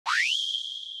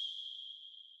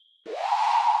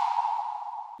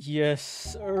Yes,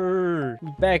 sir.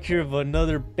 We back here with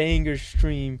another banger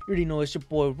stream. You already know it's your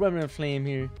boy ReminentFlame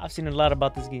here. I've seen a lot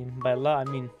about this game. By a lot,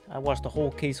 I mean I watched the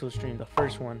whole Queso stream, the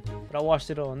first one. But I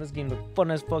watched it all, and this game looked fun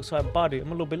as fuck, so I bought it. I'm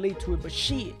a little bit late to it, but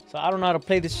shit. So I don't know how to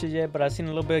play this shit yet, but I've seen a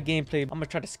little bit of gameplay. I'm gonna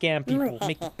try to scam people,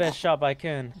 make the best shop I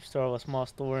can. Start with a small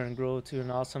store and grow to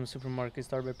an awesome supermarket.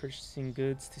 Start by purchasing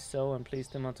goods to sell and place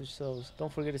them onto shelves.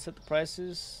 Don't forget to set the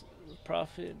prices.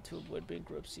 Profit to avoid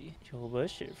bankruptcy. Yo, but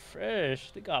this shit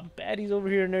fresh. They got baddies over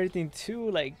here and everything too.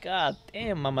 Like, god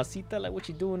damn, mamacita, like what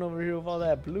you doing over here with all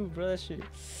that blue, bro? That shit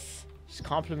just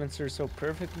compliments her so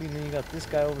perfectly. And then you got this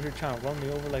guy over here trying to run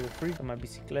me over like a freak. Got my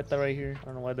bicicleta right here. I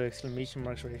don't know why the exclamation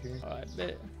marks right here. Alright,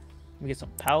 bet. We get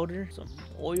some powder, some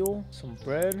oil, some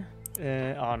bread. Oh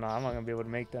no, I'm not gonna be able to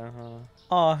make that, huh?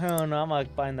 Oh hell no, I'm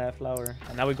not buying that flour.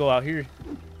 And now we go out here.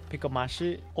 Pick up my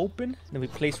shit, open, then we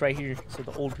place right here so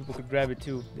the old people could grab it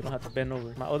too. They don't have to bend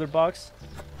over. My other box,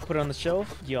 put it on the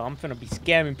shelf. Yo, I'm finna be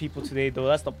scamming people today though.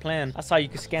 That's the plan. I saw you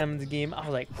could scam in the game. I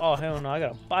was like, oh hell no, I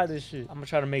gotta buy this shit. I'm gonna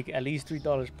try to make at least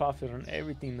 $3 profit on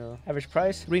everything though. Average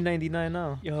price $3.99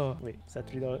 now. Yo, wait, is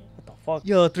that $3? What the fuck?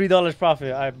 Yo, $3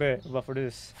 profit. I bet. But for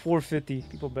this, $4.50.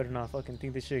 People better not fucking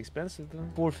think this shit expensive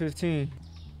though. $4.15.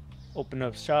 Open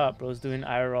up shop, bro. It's doing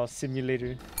IRL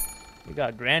simulator. We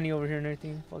got Granny over here and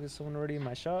everything. Fuck, is someone already in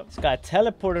my shop? This guy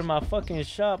teleported in my fucking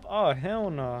shop. Oh, hell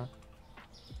no.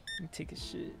 Let me take his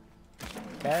shit.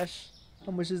 Cash.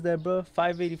 How much is that, bro?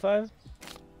 $5.85?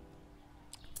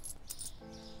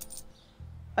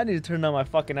 I need to turn on my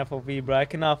fucking FOV, bro. I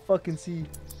cannot fucking see.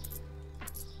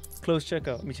 Close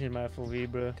checkout. Let me change my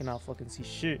FOV, bro. I cannot fucking see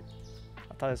shit.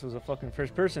 I thought this was a fucking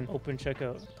first person. Open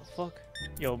checkout. What the fuck?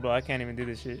 Yo, bro, I can't even do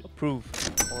this shit. Approve.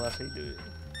 Oh, that's how you do it.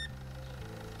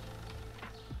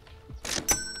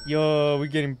 Yo, we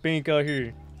getting bank out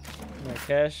here. Got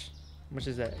cash. How much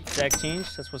is that? Exact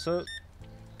change. That's what's up.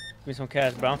 Give me some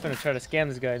cash, bro. I'm finna try to scam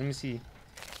this guy. Let me see.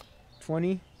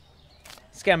 20.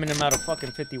 Scamming him out of fucking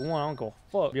 51. I don't go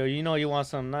fuck. Yo, you know you want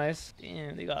something nice.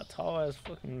 Damn, they got tall ass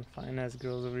fucking fine ass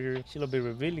girls over here. She a little bit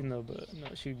revealing though, but you know,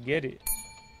 she could get it.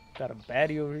 Got a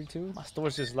baddie over here too. My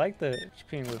store's just like that. She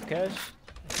paying with cash.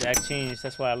 Exact change.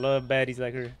 That's why I love baddies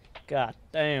like her. God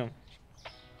damn.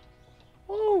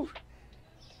 Woo.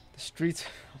 The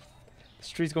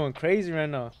streets going crazy right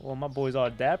now. Well, my boy's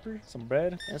all dapper. Some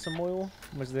bread and some oil.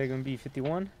 How much is that gonna be?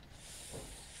 51.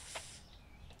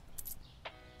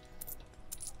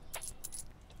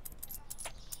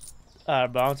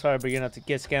 Alright, bro, I'm sorry, but you're gonna have to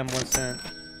get scammed 1 cent.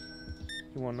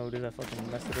 You won't notice I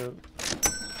fucking messed it up.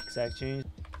 Exact change.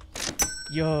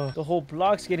 Yo, the whole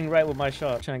block's getting right with my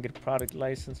shop. Trying to get a product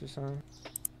license or something.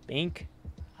 Bank.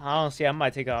 I don't see. I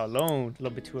might take out a loan. A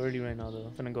little bit too early right now, though.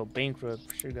 I'm gonna go bankrupt.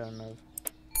 For sure got enough.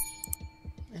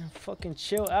 Man, fucking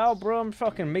chill out, bro. I'm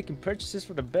fucking making purchases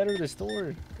for the better of the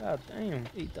store. God damn.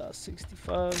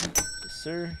 $8.65. Yes,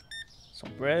 sir. Some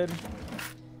bread.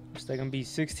 What's that gonna be?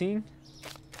 16?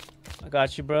 I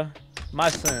got you, bro. My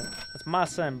cent. That's my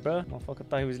cent, bro. Motherfucker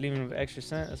thought he was leaving with an extra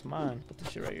cent. That's mine. Put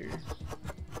this shit right here.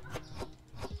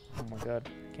 Oh my god.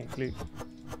 Can't click.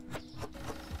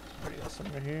 Already got some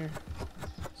right here.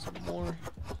 Some more.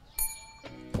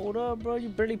 Hold up, bro. You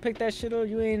barely picked that shit up.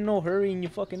 You ain't in no hurry and you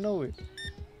fucking know it.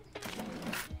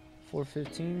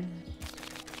 4.15.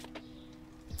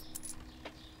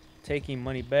 Taking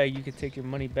money back. You can take your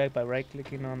money back by right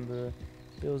clicking on the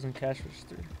bills and cash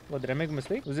register. What, did I make a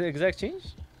mistake? Was it exact change?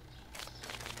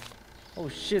 Oh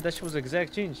shit, that shit was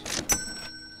exact change.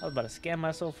 I was about to scam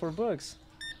myself $4.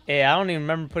 Hey, I don't even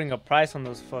remember putting a price on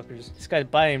those fuckers. This guy's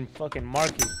buying fucking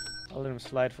market. I'll let him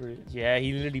slide for it. Yeah,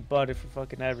 he literally bought it for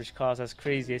fucking average cost. That's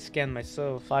crazy. I scanned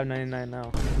myself. $5.99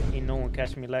 now. Ain't no one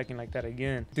catching me lacking like that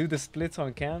again. Do the splits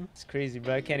on cam? It's crazy,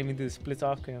 bro. I can't even do the splits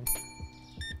off cam.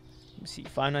 Let me see.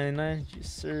 $5.99?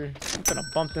 Yes, sir. I'm gonna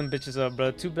bump them bitches up, bro.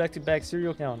 2 back-to-back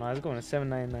cereal. Hell no, it's going to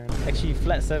 $7.99. Actually,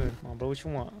 flat 7. Come on, bro. What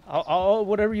you want? I'll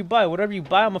whatever you buy. Whatever you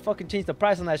buy, I'm gonna fucking change the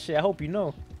price on that shit. I hope you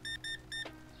know.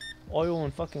 Oil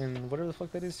and fucking whatever the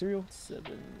fuck that is, cereal.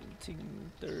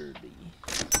 $17.30.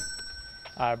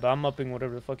 Alright, but I'm upping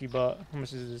whatever the fuck you bought. How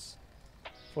much is this?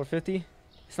 $4.50?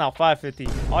 It's now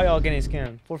 $5.50. All y'all getting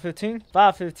scammed. $4.15?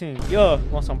 $5.15. Yo,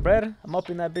 want some bread? I'm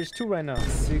upping that bitch too right now.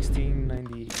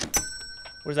 $16.98.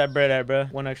 Where's that bread at, bro?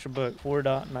 1 extra buck.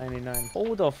 $4.99.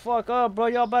 Hold the fuck up, bro.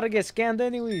 Y'all about to get scammed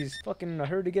anyways. Fucking in a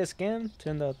hurry to get scammed.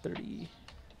 $10.30.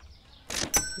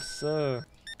 What's up?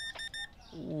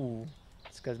 Ooh.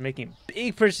 This guy's making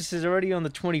big purchases already on the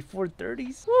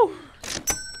 24.30s. Woo!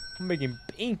 I'm making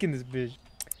bank in this bitch.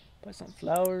 Buy some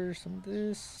flour, some of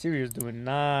this. Cereal's doing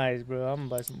nice, bro. I'm gonna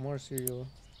buy some more cereal.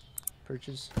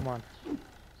 Purchase. Come on.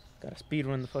 Gotta speed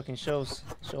run the fucking shelves.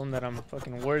 Show them that I'm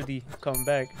fucking worthy of coming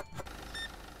back.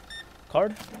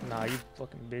 Card? Nah, you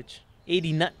fucking bitch.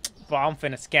 89. Bro, I'm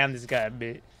finna scam this guy a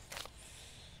bit.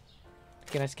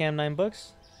 Can I scam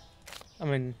 $9? I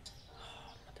mean,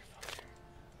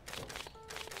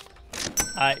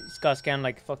 I just got scammed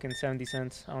like fucking 70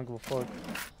 cents. I don't give a fuck.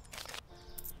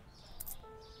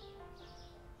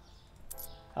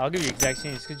 I'll give you exact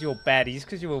change just because you're a baddie. Just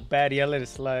because you're a baddie, I let it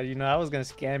slide. You know, I was gonna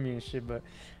scam you and shit, but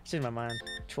I changed my mind.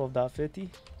 12.50.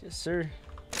 Yes, sir.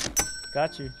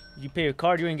 Got you. You pay your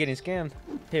card, you ain't getting scammed.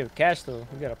 Pay with cash though.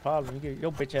 We got a problem. You get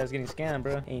your bitch ass getting scammed,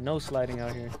 bro. Ain't no sliding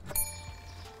out here.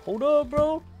 Hold up,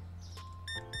 bro.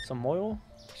 Some oil.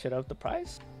 Should I up the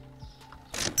price?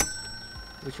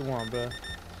 What you want, bro?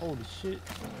 Holy shit.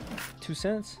 2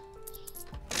 cents?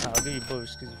 Nah, I'll give you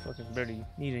bush because you fucking barely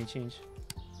need any change.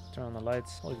 Turn on the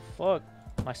lights. Holy fuck.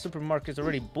 My supermarket's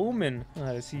already booming.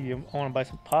 Let's see. I want to buy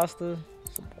some pasta,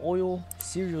 some oil.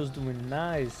 Cereal's doing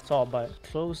nice. So I'll buy it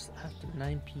close after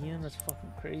 9 p.m. That's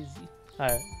fucking crazy.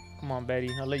 Alright. Come on, Betty.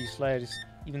 I'll let you slide.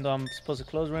 Even though I'm supposed to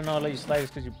close right now, I'll let you slide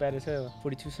because you're bad as hell.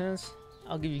 42 cents?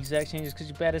 I'll give you exact changes because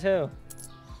you're bad as hell.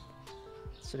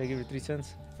 Should I give you 3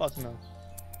 cents? Fuck no.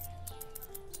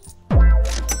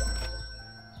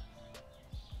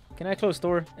 Can I close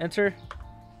store? Enter?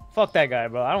 Fuck that guy,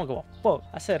 bro. I don't give a fuck.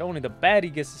 I said only the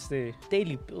baddie gets to stay.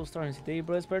 Daily bill starting today,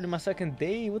 bro. It's barely my second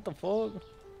day. What the fuck?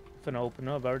 I'm finna open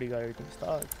up. I already got everything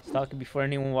stocked. Stock it before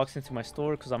anyone walks into my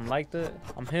store because I'm like that.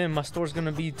 I'm him. My store's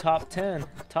gonna be top 10.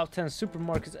 Top 10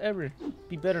 supermarkets ever.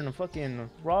 Be better than fucking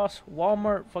Ross,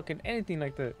 Walmart, fucking anything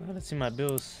like that. Let's see my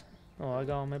bills. Oh, I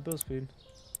got all my bills paid.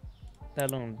 That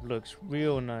loan looks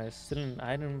real nice. Still an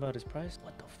item about his price?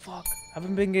 What the fuck? I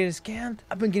haven't been getting scammed?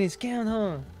 I've been getting scammed,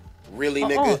 huh? Really,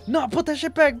 nigga? No, put that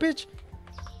shit back, bitch.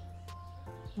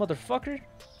 Motherfucker. I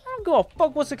don't give a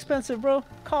fuck what's expensive, bro.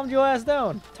 Calm your ass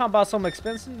down. Talking about something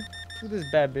expensive. Look at this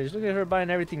bad bitch. Look at her buying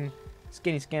everything. It's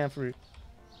getting scammed for it.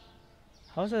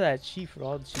 How's it that cheap for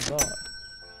all that she bought?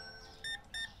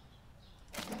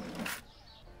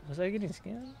 Was I getting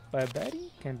scammed by a baddie?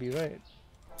 Can't be right.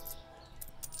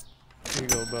 Here you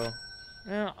go, bro.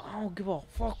 Man, I don't give a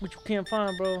fuck what you can't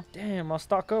find, bro. Damn, I'll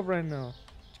stock up right now.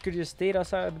 You could just stayed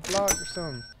outside the block or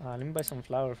something. Let me buy some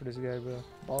flour for this guy, bro.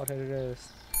 Bald-headed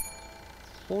ass.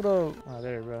 Hold up.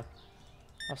 There, bro.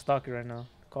 I'll stock it right now.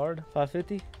 Card,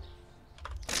 550.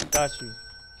 Got you.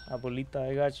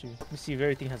 Abuelita, I got you. Let me see if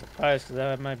everything has a price, because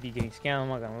I might be getting scammed. I'm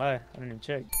not gonna lie. I didn't even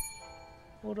check.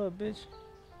 Hold up, bitch.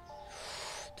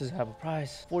 Does it have a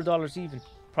price? $4 even.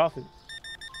 Profit.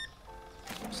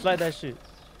 Slide that shit.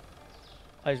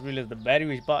 I just realized the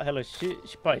battery she bought hella shit.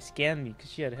 She probably scammed me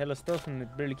because she had hella stuff and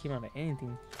it barely came out of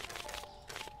anything.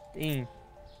 Dang.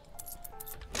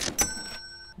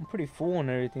 I'm pretty full on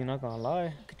everything, not gonna lie.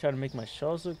 I could try to make my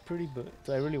shelves look pretty, but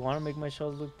do I really want to make my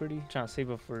shelves look pretty? I'm trying to save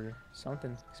up for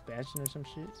something. Expansion or some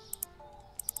shit.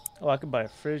 Oh, I could buy a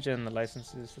fridge and the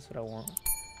licenses. That's what I want.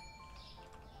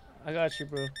 I got you,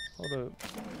 bro. Hold up.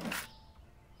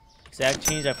 Exact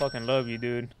change. I fucking love you,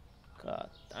 dude.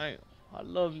 God damn. I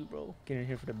love you, bro. Get in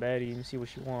here for the baddie. Let me see what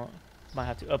she want. Might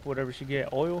have to up whatever she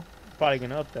get. Oil? Probably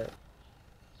gonna up that.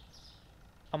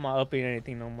 I'm not upping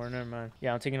anything no more. Never mind.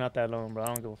 Yeah, I'm taking out that loan, bro. I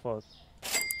don't give a fuck.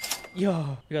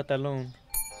 Yo, you got that loan.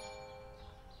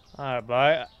 Alright,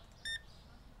 bro.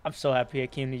 I'm so happy I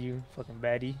came to you, fucking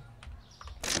baddie.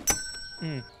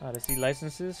 Alright, see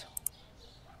licenses.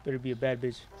 Better be a bad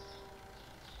bitch.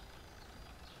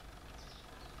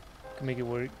 Can make it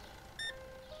work.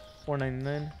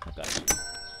 $4.99. I got you.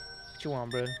 What you want,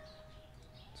 bro?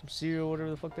 Some cereal, whatever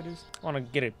the fuck that is. I want to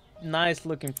get a nice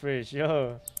looking fridge.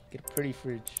 Yo, get a pretty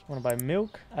fridge. Want to buy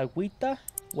milk, agüita,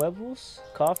 huevos,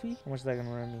 coffee. How much is that gonna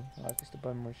run me? Oh, I can still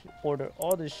buy more shit. Order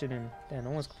all this shit in. Damn,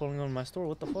 no one's pulling on my store.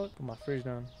 What the fuck? Put my fridge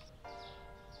down.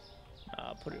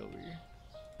 I'll put it over here.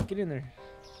 Get in there.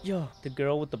 Yo, the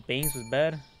girl with the bangs was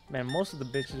bad. Man, most of the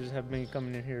bitches have been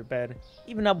coming in here bad.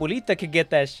 Even Abuelita could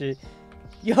get that shit.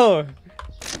 Yo.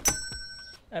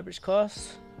 Average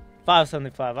cost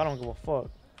 $5.75. I don't give a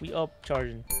fuck. We up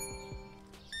charging.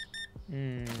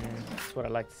 That's what I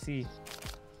like to see.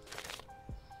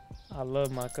 I love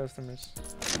my customers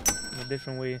in a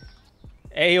different way.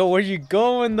 Hey, yo, where you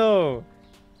going though?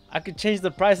 I could change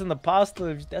the price on the pasta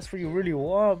if that's what you really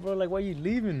want, bro. Like, why you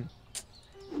leaving?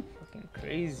 Fucking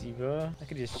crazy, bro. I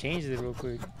could just change it real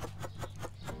quick.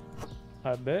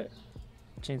 I bet.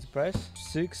 Change the price.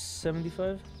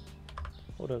 $6.75.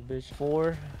 Hold up, bitch.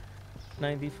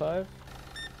 $4.95.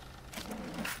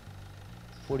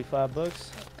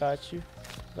 $45. Got you.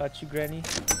 Got you, granny.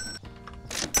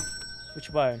 What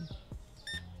you buying?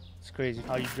 It's crazy.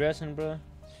 How you dressing, bro?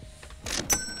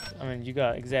 I mean, you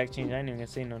got exact change. I ain't even gonna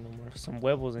say no more. Some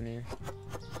huevos in here.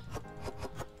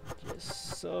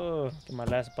 Yes, What's up? Get my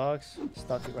last box.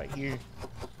 Stock it right here.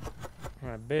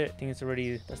 I bet. I think it's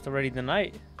already. That's already the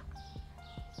night.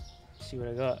 Let's see what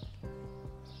I got.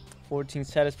 14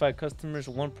 satisfied customers,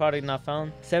 1 product not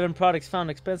found, 7 products found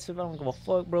expensive. I don't give a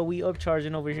fuck, bro. We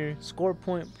upcharging over here. Score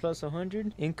point plus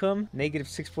 100. Income negative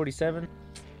 647.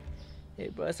 Hey,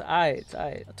 bro, it's alright. It's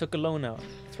alright. I took a loan out.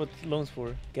 That's what the loan's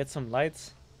for. Get some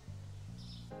lights.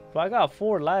 Bro, I got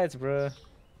 4 lights, bro. What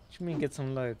you mean get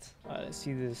some lights? Alright, let's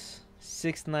see this.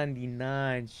 $6.99.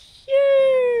 Sheesh.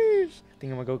 I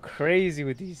think I'm gonna go crazy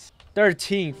with these.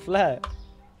 13 flat.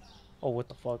 Oh, what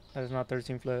the fuck? That is not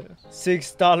 13 flat.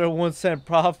 $6 1 cent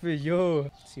profit, yo.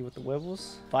 Let's see what the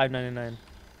huevos. $5.99.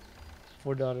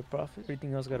 $4 profit.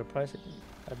 Everything else got a price.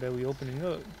 I bet we opening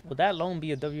up. Will that loan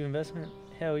be a W investment?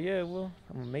 Hell yeah, it will.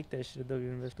 I'm gonna make that shit a W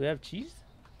investment. Do we have cheese?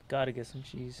 Gotta get some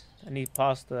cheese. I need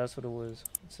pasta. That's what it was.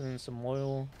 And some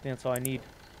oil. I think that's all I need.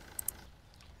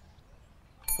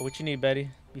 So what you need, Betty?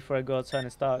 Before I go outside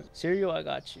and stock. Cereal, I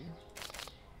got you.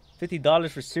 $50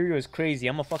 for cereal is crazy.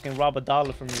 I'm gonna fucking rob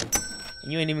 $1 from you.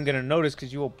 And you ain't even gonna notice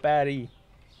because you a baddie.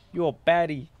 You a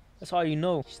baddie. That's all you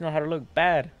know. You just know how to look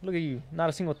bad. Look at you. Not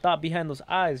a single thought behind those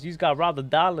eyes. You just got robbed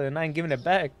 $1 and I ain't giving it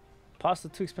back. Pasta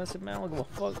too expensive, man. I don't give a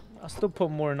fuck. I'll still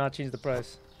put more and not change the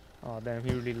price. Oh, damn.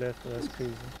 He really left. That's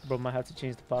crazy. Bro might have to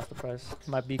change the pasta price.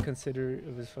 Might be considerate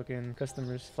of his fucking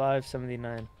customers.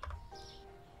 $5.79.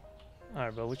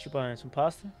 Alright, bro. What you buying? Some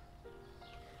pasta?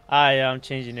 Ah, yeah. I'm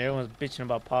changing it. Everyone's bitching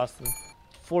about pasta.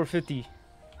 $4.50.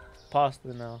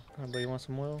 Pasta now. But you want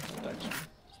some oil? I got you.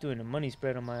 He's doing a money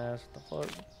spread on my ass. What the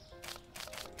fuck?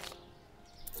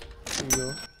 Here you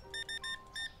go.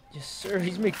 Yes, sir.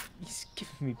 He's giving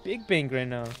me big bank right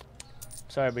now.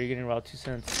 Sorry, but you're getting robbed 2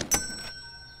 cents.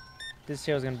 This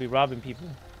sale's gonna be robbing people.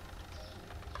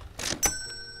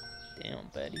 Damn,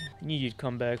 Betty. I knew you'd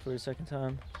come back for a second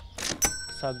time.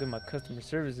 That's how good my customer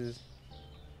service is.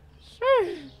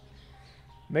 Sure.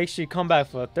 Make sure you come back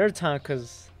for a 3rd time,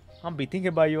 cause I'm be thinking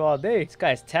about you all day. This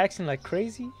guy's taxing like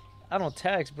crazy. I don't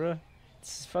tax, bro.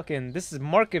 This is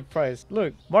market price.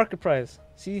 Look, market price.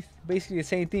 See, basically the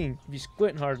same thing. If you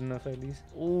squinting hard enough, at least.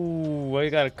 Ooh, I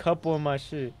got a couple of my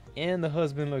shit. And the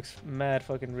husband looks mad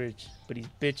fucking rich, but he's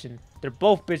bitching. They're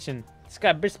both bitching. This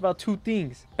guy bitched about 2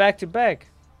 things back to back.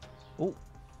 Oh,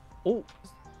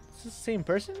 is this the same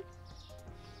person?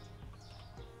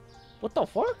 What the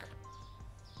fuck?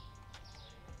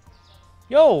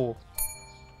 Yo.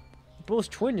 Bro's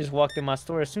twin just walked in my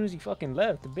store as soon as he fucking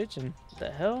left. The bitchin'. What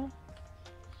the hell?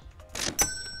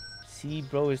 See,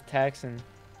 bro is taxing.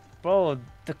 Bro,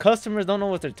 the customers don't know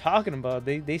what they're talking about.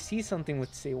 They see something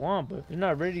which they want, but they're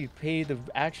not ready to pay the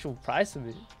actual price of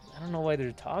it. I don't know why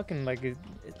they're talking like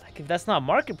like if that's not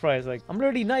market price. Like I'm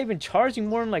already not even charging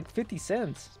more than like 50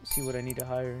 cents. Let's see what I need to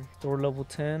hire. Store level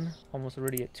 10. Almost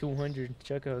already at 200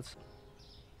 checkouts.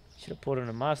 Should have put it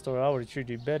in my store. I would have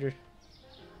treated you better.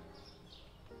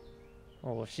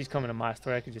 Oh, well, she's coming to my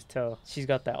store. I could just tell. She's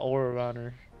got that aura around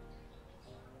her.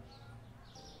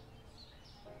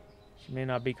 She may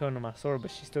not be coming to my store, but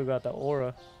she still got that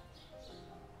aura.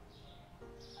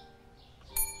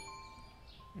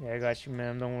 Yeah, I got you,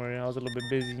 man. Don't worry. I was a little bit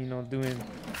busy, you know,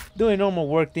 doing normal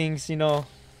work things, you know.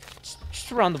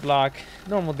 Just around the block.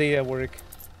 Normal day at work.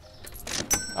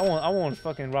 I won't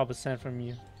fucking rob a cent from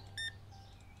you.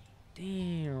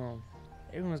 Damn.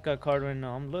 Everyone's got card right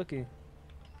now. I'm lucky.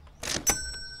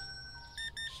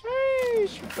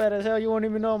 Sheesh, you bad as hell. You won't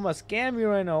even know I'm gonna scam you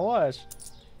right now. Watch.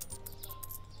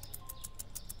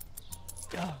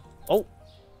 Oh,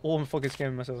 I'm fucking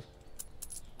scamming myself.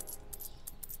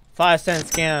 5-cent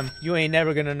scam. You ain't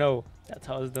never gonna know. That's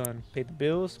how it's done. Pay the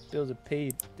bills. Bills are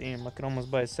paid. Damn, I could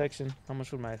almost buy a section. How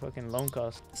much would my fucking loan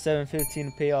cost? $7.15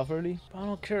 to pay off early. But I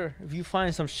don't care if you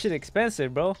find some shit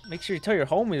expensive, bro. Make sure you tell your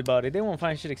homies about it. They won't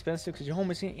find shit expensive because your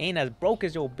homies ain't as broke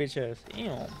as your bitch ass.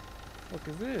 Damn. What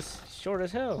is this? Short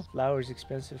as hell. Flour's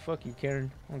expensive. Fuck you, Karen.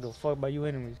 I don't give a fuck about you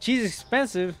anyways. Cheese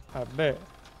expensive. I bet.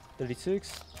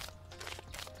 36.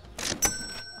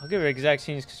 I'll give her exact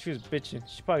change because she was bitching.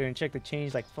 She's probably gonna check the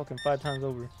change like fucking 5 times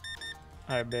over.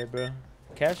 Alright, babe, bro.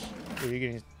 Cash? Yeah, you're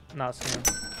getting not scammed.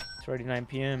 It's already 9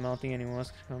 p.m. I don't think anyone else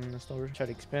can come in the store. Try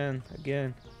to expand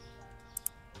again.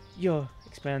 Yo,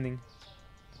 expanding.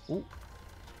 Ooh.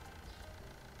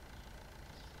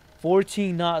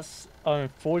 14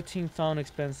 found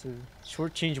expensive.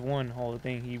 Short change 1 whole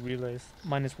thing, he realized.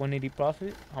 Minus 180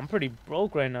 profit. I'm pretty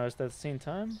broke right now. Is that at the same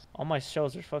time? All my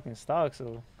shelves are fucking stocked,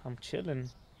 so I'm chilling.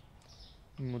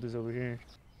 Let me move this over here.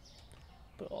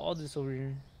 Put all this over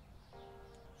here.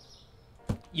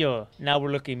 Yo, now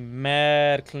we're looking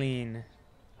mad clean.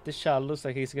 This shop looks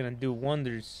like it's gonna do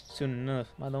wonders soon enough.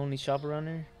 Am I the only shop around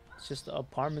here? It's just the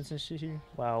apartments and shit here.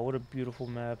 Wow, what a beautiful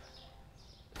map.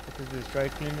 What is this? Dry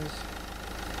cleaners?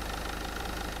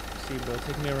 Let's see, bro.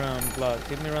 Take me around the block.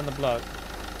 Take me around the block.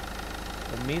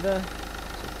 Comida.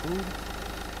 Some food.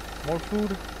 More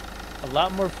food. A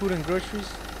lot more food and groceries.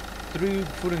 3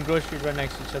 food and groceries right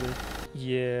next to each other.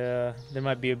 Yeah, there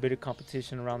might be a bit of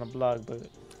competition around the block, but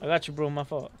I got you, bro. My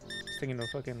fault. I was taking a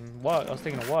fucking walk. I was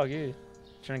taking a walk, yeah.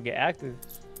 Trying to get active.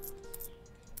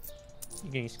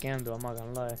 You're getting scammed, though. I'm not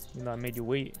gonna lie. You know, I made you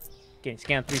wait. Getting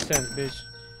scammed 3 cents, bitch.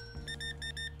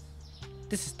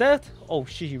 This is theft? Oh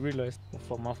shit, he realized.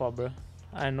 My fault, bro.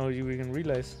 I didn't know you were gonna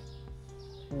realize.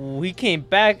 Ooh, he came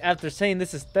back after saying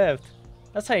this is theft.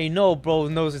 That's how you know bro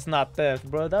knows it's not theft,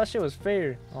 bro. That shit was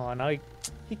fair. Oh, now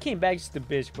he came back just a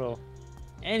bitch, bro.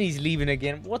 And he's leaving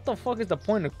again. What the fuck is the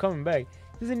point of coming back?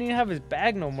 He doesn't even have his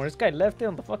bag no more. This guy left it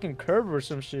on the fucking curb or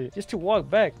some shit. Just to walk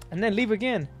back. And then leave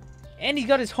again. And he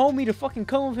got his homie to fucking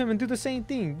come with him and do the same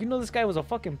thing. You know this guy was a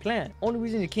fucking plant. Only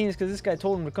reason he came is because this guy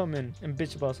told him to come in and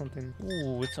bitch about something.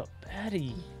 Ooh, it's a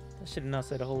baddie. I should have not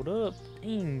said to hold up.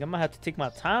 Dang, I might have to take my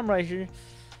time right here.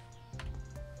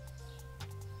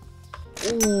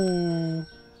 Ooh.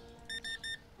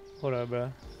 Hold up,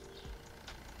 bro.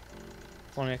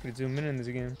 If only I could zoom in this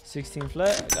game. 16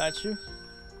 flat, I got you.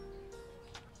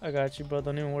 I got you, bro.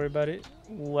 Don't even worry about it.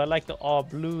 Ooh, I like the all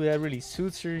blue. That really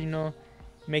suits her, you know.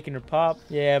 Making her pop.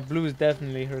 Yeah, blue is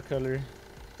definitely her color.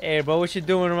 Hey, bro, what you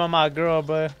doing around my girl,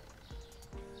 bro?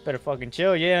 Better fucking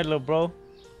chill, yeah, little bro.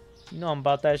 You know I'm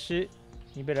about that shit.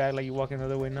 You better act like you walking the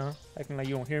other way now. Acting like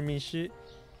you don't hear me and shit.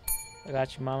 I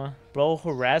got you, mama. Bro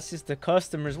harasses the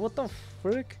customers. What the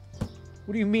frick?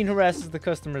 What do you mean harasses the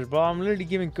customers, bro? I'm literally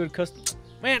giving good customers.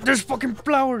 Man, there's fucking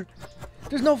flour.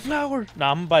 There's no flour.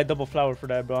 Nah, I'm gonna buy double flour for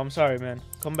that, bro. I'm sorry, man.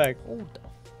 Come back. Oh, the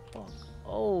fuck.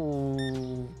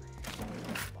 Oh.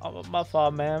 Oh, my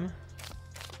fault, ma'am.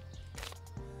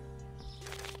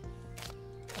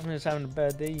 I'm just having a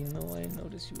bad day, you know. I didn't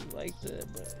notice you would like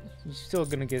that, but you're still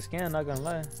gonna get scammed, not gonna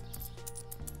lie.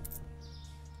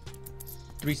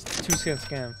 2-cent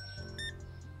scam.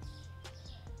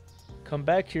 Come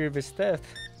back here if it's theft.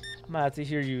 I'm gonna have to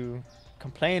hear you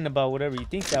complain about whatever you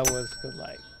think that was, cause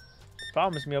like,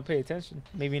 promise me I'll pay attention.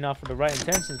 Maybe not for the right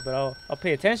intentions, but I'll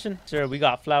pay attention. Sure, we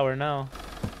got flour now.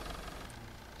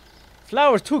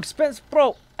 Flour's too expensive,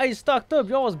 bro. I stocked up.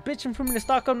 Y'all was bitching for me to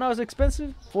stock up. Now it's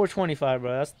expensive. $4.25,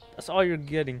 bro. That's all you're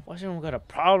getting. Why should I got a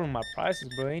problem with my prices,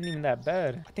 bro? Ain't even that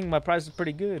bad. I think my price is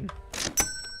pretty good.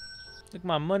 Look,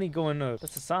 my money going up.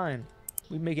 That's a sign.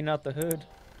 We making out the hood.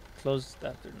 Closed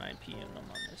after 9 p.m. No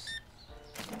mames.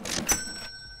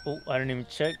 Oh, I didn't even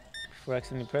check before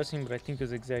accidentally pressing, but I think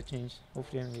it's exact change.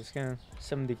 Hopefully I didn't get scanned.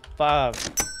 75.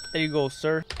 There you go,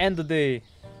 sir. End the day.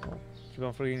 Oh, keep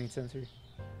on forgetting cents here.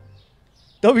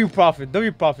 W profit.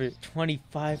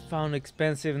 25 found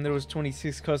expensive and there was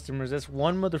 26 customers. That's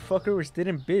one motherfucker which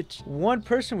didn't bitch. One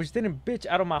person which didn't bitch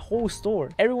out of my whole store.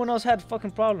 Everyone else had a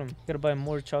fucking problem. Gotta buy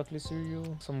more chocolate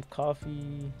cereal, some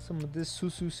coffee, some of this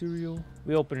susu cereal.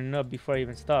 We opening it up before I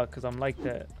even start because I'm like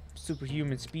that.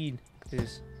 Superhuman speed.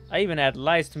 Cause I even add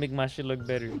lights to make my shit look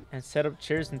better. And set up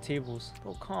chairs and tables.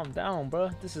 Bro, calm down, bro.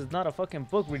 This is not a fucking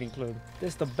book reading club.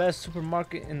 This is the best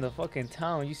supermarket in the fucking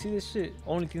town. You see this shit?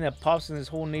 Only thing that pops in this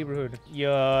whole neighborhood.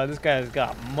 Yo, this guy's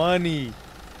got money.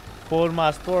 Pulled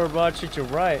my store, bro. I treat you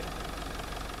right.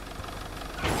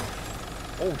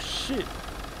 Oh, shit.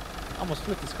 I almost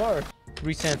flipped his car.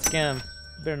 3-cent scam.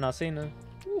 Better not say nothing.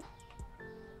 Woo. What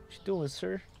you doing,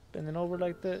 sir? Bending over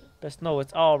like that? Best know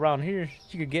it's all around here.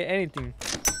 You could get anything.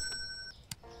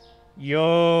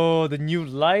 Yo, the new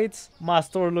lights. My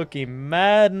store looking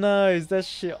mad nice. That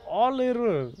shit all lit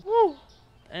up. Woo.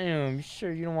 Damn, you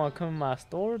sure you don't want to come to my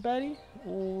store, baddie?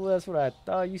 Oh, that's what I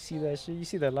thought. You see that shit. You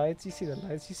see the lights. You see the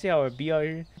lights. You see how it be out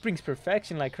here. It brings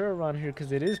perfection like her around here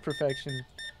because it is perfection.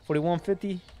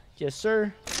 41.50. Yes,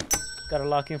 sir. Gotta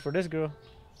lock in for this girl.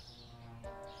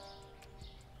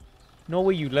 No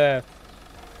way you left.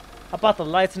 I bought the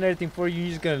lights and everything for you. You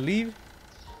just gonna leave?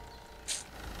 This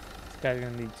guy's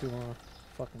gonna leave too,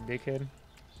 fucking dickhead.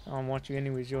 I don't want you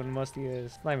anyways, you musty ass.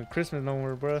 It's not even Christmas no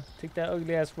more, bro. Take that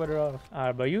ugly ass sweater off.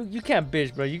 Alright, bro. You can't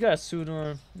bitch, bro. You got a suit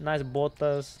on. Nice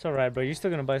botas. It's alright, bro. You're still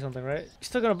gonna buy something, right? You're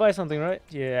still gonna buy something, right?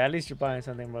 Yeah, at least you're buying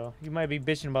something, bro. You might be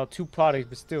bitching about 2 products,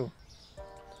 but still.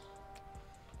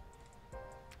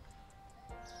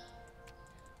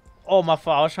 Oh, my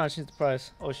fault. I was trying to change the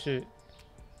price. Oh, shit.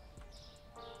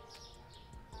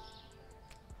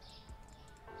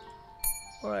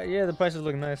 Alright, yeah, the prices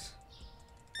look nice.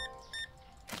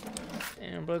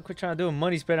 Damn, bro, quit trying to do a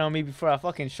money spread on me before I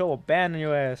fucking show a ban on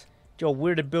your ass. Yo,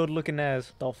 weird build looking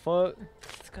ass. The fuck?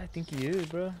 This guy think he is,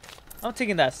 bro. I'm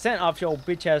taking that scent off your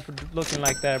bitch ass for looking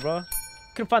like that, bro.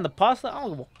 Couldn't find the pasta? I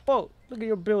don't give a fuck. Look at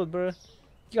your build, bro.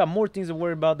 You got more things to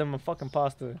worry about than my fucking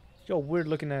pasta. Yo, weird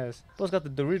looking ass. Bro's got the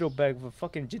Dorito bag for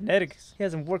fucking genetics. He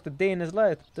hasn't worked a day in his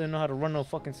life. Doesn't know how to run no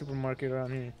fucking supermarket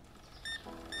around here.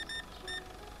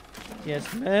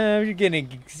 Yes, ma'am. You're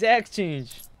getting exact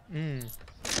change.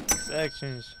 Exact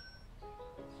change.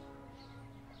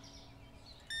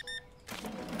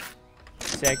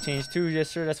 Exact change too.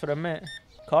 Yes, sir. That's what I meant.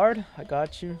 Card? I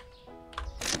got you.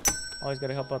 Always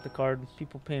gotta help out the card.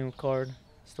 People paying with card.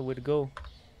 That's the way to go.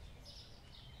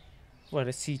 What,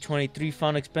 I see 23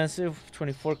 found expensive,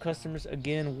 24 customers.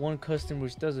 Again, one customer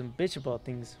which doesn't bitch about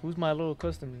things. Who's my little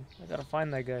customer? I gotta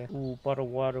find that guy. Ooh, bottled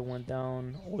water went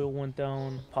down. Oil went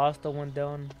down. Pasta went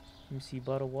down. Let me see,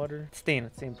 bottled water. Staying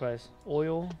at the same price.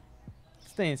 Oil,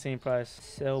 staying the same price.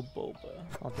 Sell boba.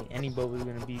 I don't think any boba is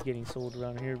gonna be getting sold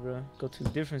around here, bro. Go to a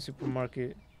different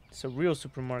supermarket. It's a real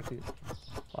supermarket.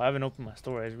 Oh, I haven't opened my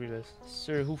store, I just realized.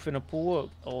 Sir, who finna pull up?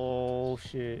 Oh,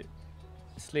 shit.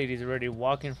 This lady's already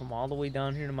walking from all the way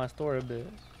down here to my store a bit.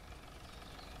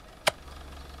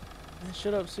 Man,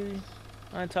 shut up, Siri.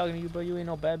 I ain't talking to you, bro. You ain't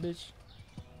no bad bitch.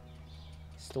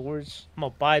 Storage. I'm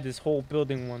gonna buy this whole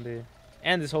building one day.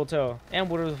 And this hotel. And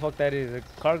whatever the fuck that is. A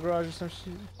car garage or some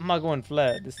shit. I'm not going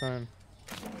flat this time.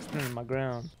 Standing my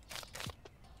ground.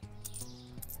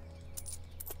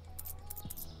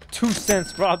 2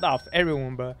 cents robbed off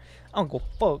everyone, bro. I don't go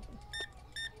fuck.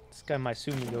 This guy might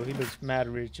sue me though. He looks mad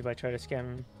rich if I try to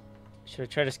scam him. Should I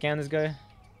try to scam this guy?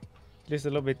 He looks a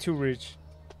little bit too rich.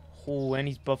 Oh, and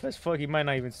he's buff as fuck. He might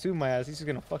not even sue my ass. He's just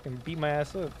gonna fucking beat my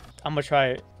ass up. I'm gonna try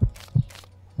it.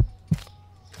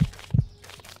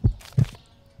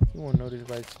 You won't notice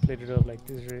if I split it up like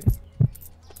this, right?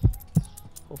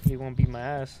 Hopefully he won't beat my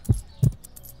ass.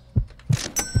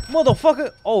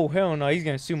 Motherfucker! Oh, hell no. He's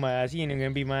gonna sue my ass. He ain't even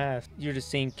gonna beat my ass. You're the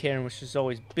same Karen which is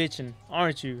always bitching,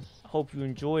 aren't you? Hope you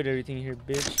enjoyed everything here,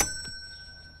 bitch.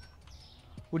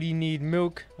 What do you need?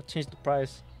 Milk? I'll change the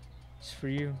price. It's for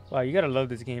you. Wow, you gotta love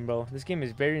this game, bro. This game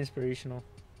is very inspirational.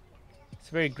 It's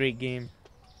a very great game.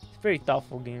 It's a very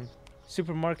thoughtful game.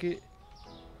 Supermarket.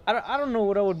 I don't know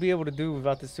what I would be able to do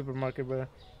without this supermarket, bro. If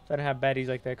I didn't have baddies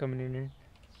like that coming in here.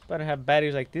 If I didn't have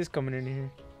baddies like this coming in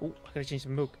here. Oh, I gotta change the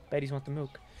milk. Baddies want the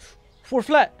milk. 4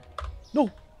 flat. No.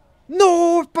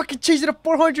 No, I fucking changed it to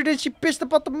 400 and she pissed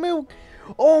about the milk.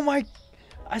 Oh my,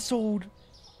 I sold.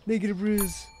 Negative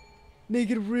Riz.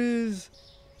 Negative Riz.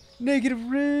 Negative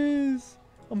Riz.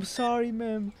 I'm sorry,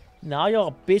 ma'am. Now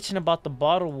y'all bitching about the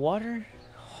bottled water?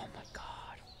 Oh my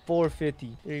god.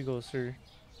 450. There you go, sir.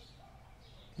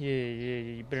 Yeah.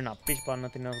 You better not bitch about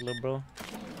nothing else, little bro.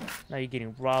 Now you're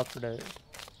getting robbed for that.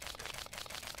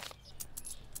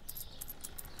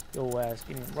 Yo ass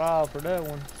getting robbed for that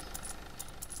one.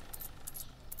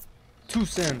 2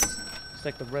 cents. It's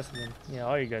like the rest of them. Yeah,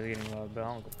 all you guys are getting robbed, but I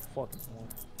don't go fucking more.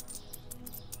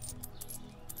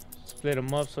 Split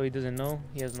him up so he doesn't know.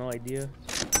 He has no idea.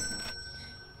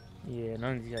 Yeah,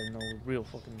 none of these guys know what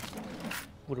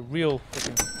a real fucking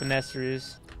finesser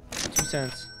is. 2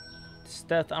 cents. This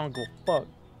theft, I don't go fuck.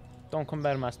 Don't come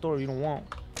back to my store if you don't want.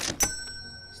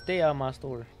 Stay out of my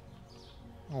store.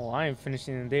 Oh, I ain't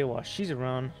finishing the day while she's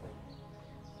around.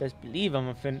 Best believe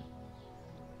I'm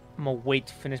gonna wait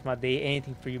to finish my day.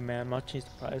 Anything for you, man. I'll change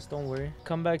the price. Don't worry.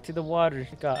 Come back to the water.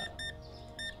 God.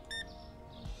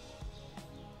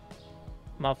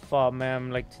 My fault,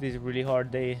 man. Like, today's a really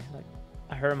hard day. Like,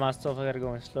 I hurt myself. I gotta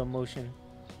go in slow motion.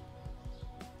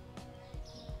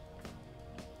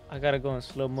 I gotta go in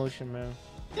slow motion, man.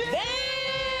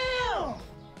 Damn!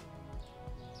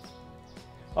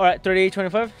 Alright,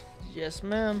 38.25. Yes,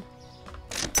 ma'am.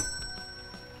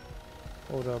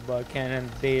 Hold up, bro. I can't end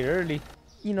the day early.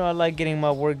 You know, I like getting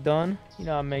my work done. You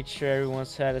know, I make sure everyone's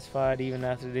satisfied even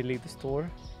after they leave the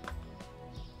store.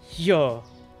 Yo.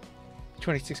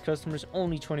 26 customers,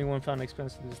 only 21 found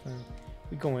expensive this time.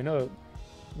 We going up.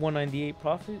 198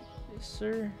 profit? Yes,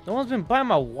 sir. No one's been buying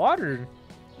my water.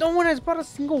 No one has bought a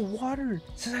single water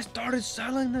since I started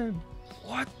selling them.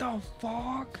 What the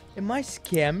fuck? Am I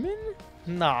scamming?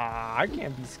 Nah, I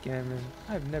can't be scamming.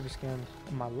 I've never scammed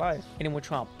in my life. Anyone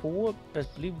trying to pull up?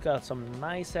 Best believe we got some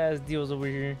nice ass deals over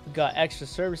here. We got extra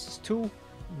services too.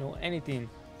 You know, anything.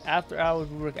 After hours,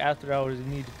 we work after hours if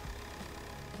needed.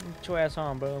 Get your ass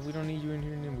on, bro. We don't need you in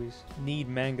here anyways. Need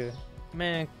manga.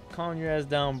 Man, calm your ass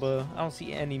down, bro. I don't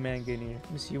see any manga in here.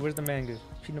 Let me see. Where's the manga?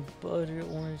 Peanut butter,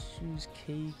 orange juice,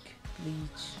 cake,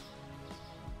 bleach,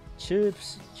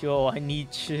 chips. Yo, I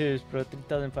need chips, bro.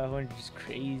 3,500 is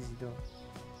crazy, though.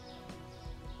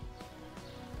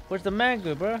 Where's the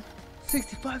manga, bro?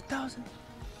 65,000.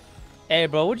 Hey,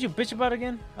 bro, what'd you bitch about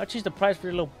again? I'll change the price for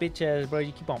your little bitch ass, bro.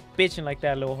 You keep on bitching like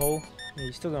that, little hoe. Yeah,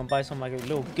 you still gonna buy something like a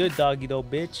little good doggy, though,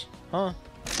 bitch. Huh?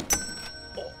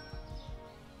 Oh.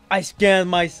 I scanned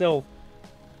myself.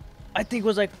 I think it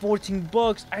was like 14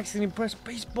 bucks. I accidentally pressed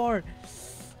spacebar.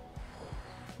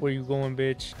 Where you going,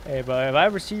 bitch? Hey, bro, if I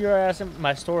ever see your ass in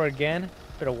my store again,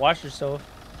 better watch yourself.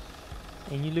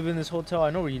 And you live in this hotel, I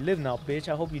know where you live now, bitch.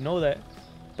 I hope you know that.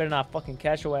 Better not fucking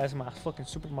catch your ass in my fucking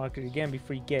supermarket again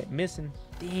before you get missing.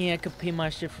 Dang, I could pay my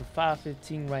shit for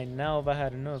 $5.15 right now if I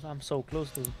had enough. I'm so close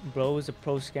to it. Bro, it's a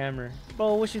pro scammer.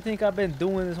 Bro, what you think I've been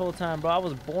doing this whole time, bro? I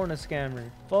was born a scammer.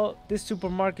 Fuck, this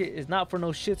supermarket is not for no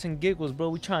shits and giggles, bro.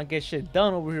 We trying to get shit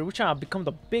done over here. We trying to become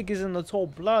the biggest in this whole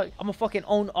block. I'm gonna fucking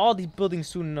own all these buildings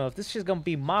soon enough. This shit's gonna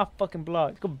be my fucking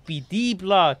block. It's gonna be the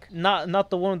block. Not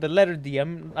the one with the letter D. I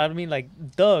mean like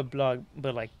the block,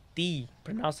 but like D,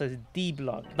 pronounced as D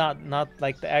block, not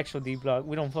like the actual D block.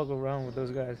 We don't fuck around with those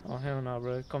guys. Oh hell no,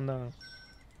 bro. Calm down.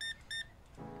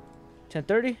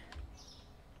 10:30.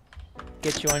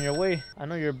 Get you on your way. I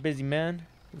know you're a busy man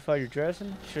with how you're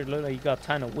dressing. Sure look like you got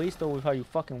time to waste though with how you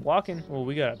fucking walking. Well,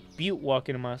 we got a butte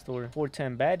walking in my store.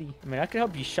 410 baddie. I mean, I could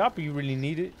help you shop if you really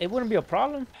need it. It wouldn't be a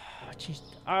problem.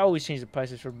 I always change the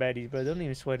prices for baddies, bro. Don't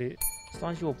even sweat it. As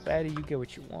long as you're a baddie, you get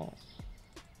what you want.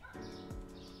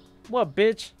 What,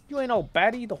 bitch? You ain't no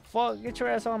baddie. The fuck? Get your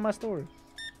ass on my store.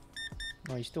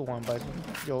 No, you still want to buy some.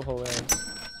 Yo, whole ass.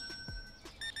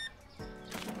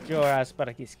 Your ass about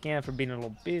to get scammed for being a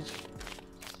little bitch.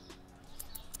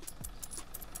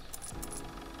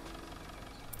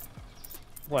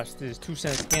 Watch this. 2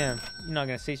 cent scam. You're not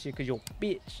gonna say shit because you're a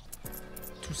bitch.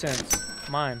 2 cents.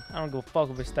 Mine. I don't give a fuck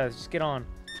with his stats. Just get on.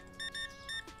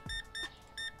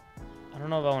 I don't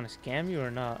know if I want to scam you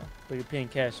or not, but you're paying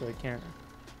cash, so I can't.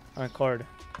 On card.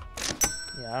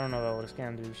 Yeah, I don't know if I would have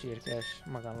scammed you if she had cash.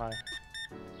 I'm not gonna lie.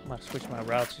 I'm gonna switch my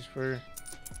routes just for her.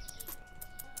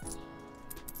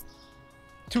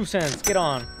 2 cents. Get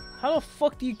on. How the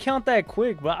fuck do you count that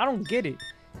quick, bro? I don't get it.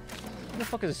 Who the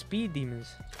fuck is a speed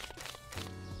demons?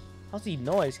 How does he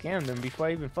know I scammed them before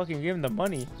I even fucking gave him the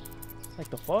money? Like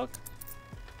the fuck?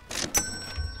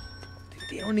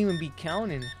 They don't even be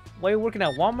counting. Why are you working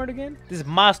at Walmart again? This is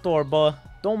my store, bro.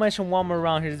 Don't mention Walmart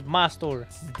around here. This is my store.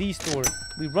 This is the store.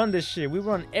 We run this shit. We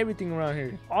run everything around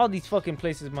here. All these fucking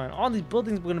places, man. All these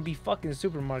buildings are gonna be fucking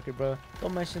supermarket, bro.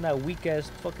 Don't mention that weak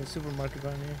ass fucking supermarket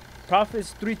around here.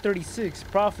 Profits 336.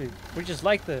 Profit. We're just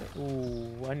like that.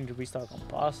 Ooh, I need to restock on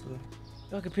pasta.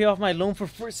 Yo, I can pay off my loan for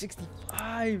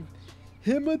 465.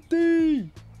 Himothy.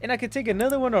 And I could take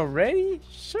another one already?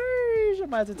 Sure. I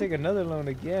might have to take another loan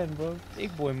again, bro.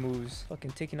 Big boy moves.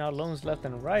 Fucking taking out loans left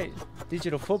and right.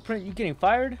 Digital footprint. You getting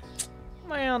fired?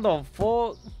 Man, the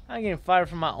fuck? I ain't getting fired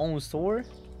from my own store.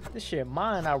 This shit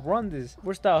mine. I run this.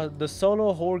 Where's the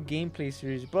solo horror gameplay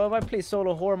series? Bro, if I play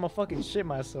solo horror, I'ma fucking shit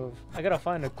myself. I gotta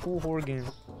find a cool horror game,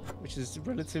 which is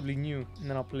relatively new, and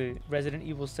then I'll play it. Resident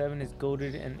Evil 7 is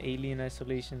goated, and Alien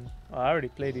Isolation. Oh, I already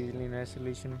played Alien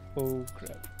Isolation. Oh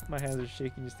crap. My hands are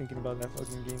shaking just thinking about that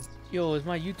fucking game. Yo, is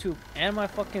my YouTube and my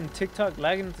fucking TikTok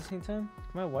lagging at the same time?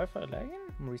 Is my Wi-Fi lagging?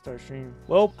 I'm gonna restart stream.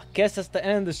 Well, I guess that's the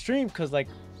end of the stream, cause like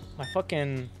my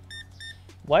fucking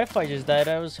Wi-Fi just died.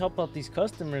 I was helping out these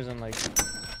customers and like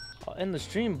I'll end the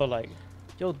stream, but like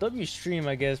yo, W stream,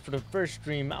 I guess, for the first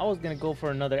stream. I was gonna go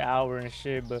for another hour and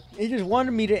shit, but it just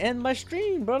wanted me to end my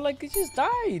stream, bro. Like it just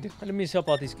died. Let me just help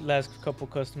out these last couple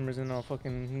customers and I'll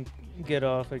fucking get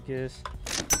off, I guess.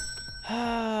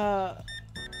 The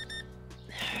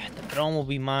throne will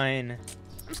be mine.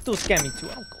 I'm still scamming too.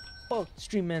 I don't go fuck.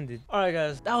 Stream ended. Alright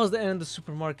guys, that was the end of the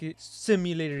supermarket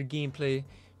simulator gameplay.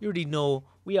 You already know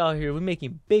we out here, we're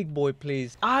making big boy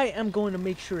plays. I am going to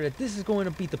make sure that this is going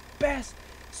to be the best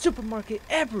supermarket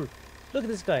ever. Look at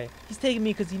this guy. He's taking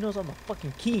me because he knows I'm a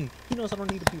fucking king. He knows I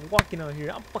don't need to be walking out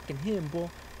here. I'm fucking him, bro.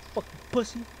 Fucking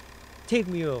pussy. Take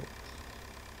me out.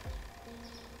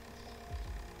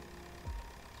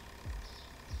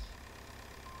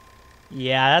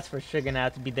 Yeah, that's for sure gonna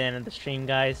have to be the end of the stream,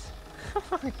 guys.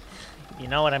 You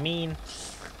know what I mean?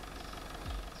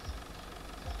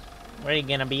 We're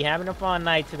gonna be having a fun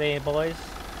night today, boys.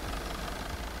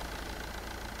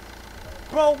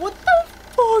 Bro, what the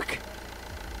fuck?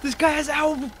 This guy has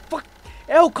L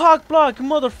cock block, you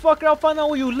motherfucker. I'll find out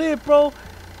where you live, bro.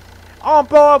 Oh,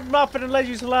 bro, I'm not finna let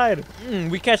you slide.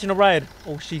 We catching a ride.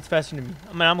 Oh, shit, he's faster than me.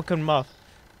 I mean, I'm gonna cut him off.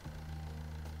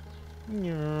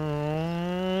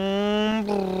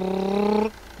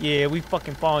 Yeah, we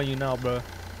fucking following you now, bro.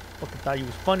 Fucking thought you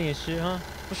was funny and shit, huh?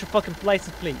 What's your fucking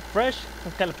license plate? Fresh?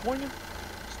 From California?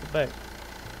 Just the back.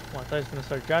 Oh, I thought he was gonna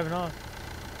start driving off.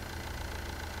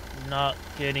 Not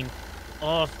getting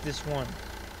off this one.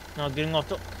 Not getting off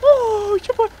the... Oh! Oh, it's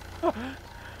your boy. Oh.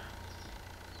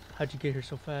 How'd you get here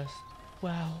so fast?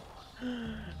 Wow.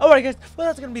 Alright guys, well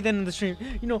that's gonna be the end of the stream.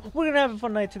 You know, we're gonna have a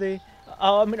fun night today.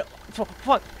 I mean,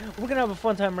 fuck, we're gonna have a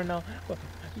fun time right now. But,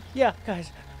 yeah,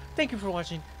 guys, thank you for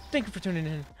watching. Thank you for tuning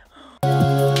in.